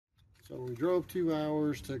So we drove 2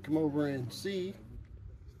 hours to come over and see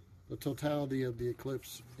the totality of the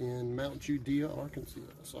eclipse in Mount Judea, Arkansas.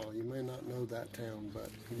 So you may not know that town, but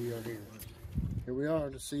we are here. Here we are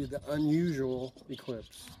to see the unusual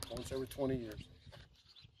eclipse once every 20 years.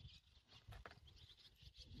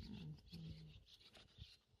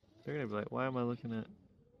 They're gonna be like, why am I looking at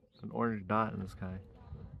an orange dot in the sky?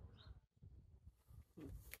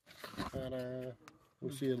 But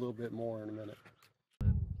we'll see a little bit more in a minute.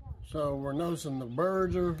 So we're noticing the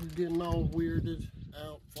birds are getting all weirded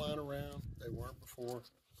out, flying around. They weren't before.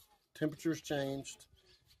 Temperatures changed.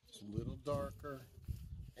 It's a little darker,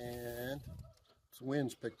 and the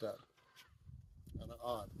winds picked up. Kind of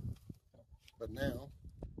odd. But now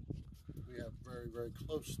we have very, very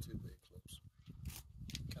close to the eclipse.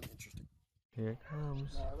 Kind of interesting. Here it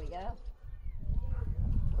comes. There we go.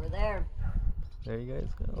 We're there. There you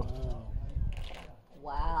guys go. Wow.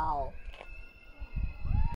 Wow.